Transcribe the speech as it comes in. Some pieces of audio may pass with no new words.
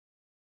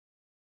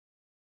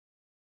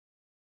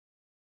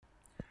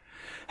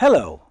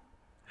Hello!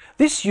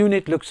 This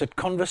unit looks at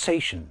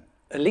conversation,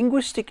 a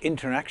linguistic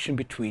interaction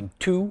between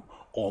two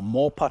or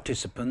more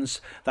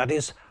participants that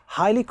is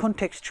highly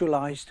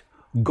contextualized,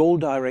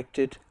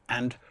 goal-directed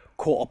and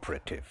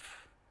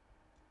cooperative.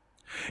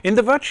 In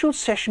the virtual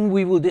session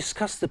we will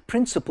discuss the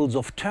principles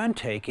of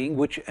turn-taking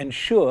which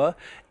ensure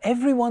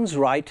everyone's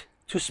right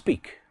to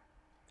speak.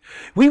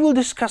 We will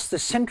discuss the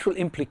central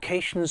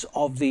implications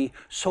of the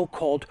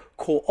so-called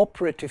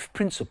cooperative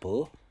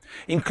principle,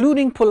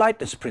 including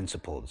politeness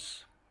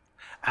principles.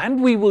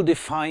 And we will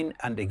define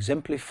and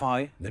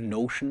exemplify the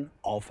notion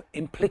of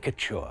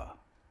implicature.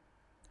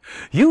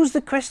 Use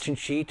the question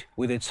sheet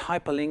with its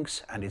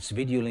hyperlinks and its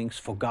video links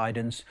for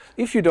guidance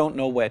if you don't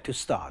know where to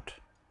start.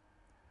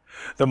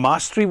 The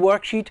Mastery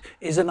Worksheet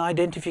is an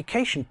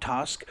identification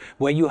task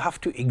where you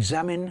have to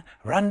examine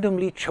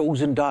randomly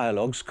chosen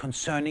dialogues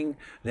concerning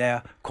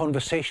their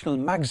conversational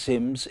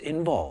maxims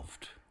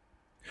involved.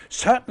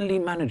 Certainly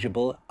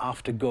manageable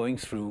after going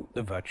through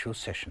the virtual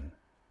session.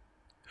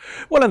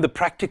 Well, and the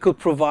practical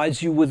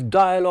provides you with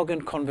dialogue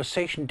and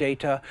conversation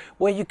data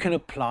where you can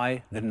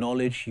apply the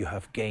knowledge you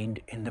have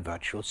gained in the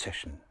virtual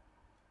session.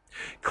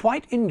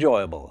 Quite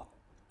enjoyable,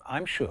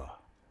 I'm sure.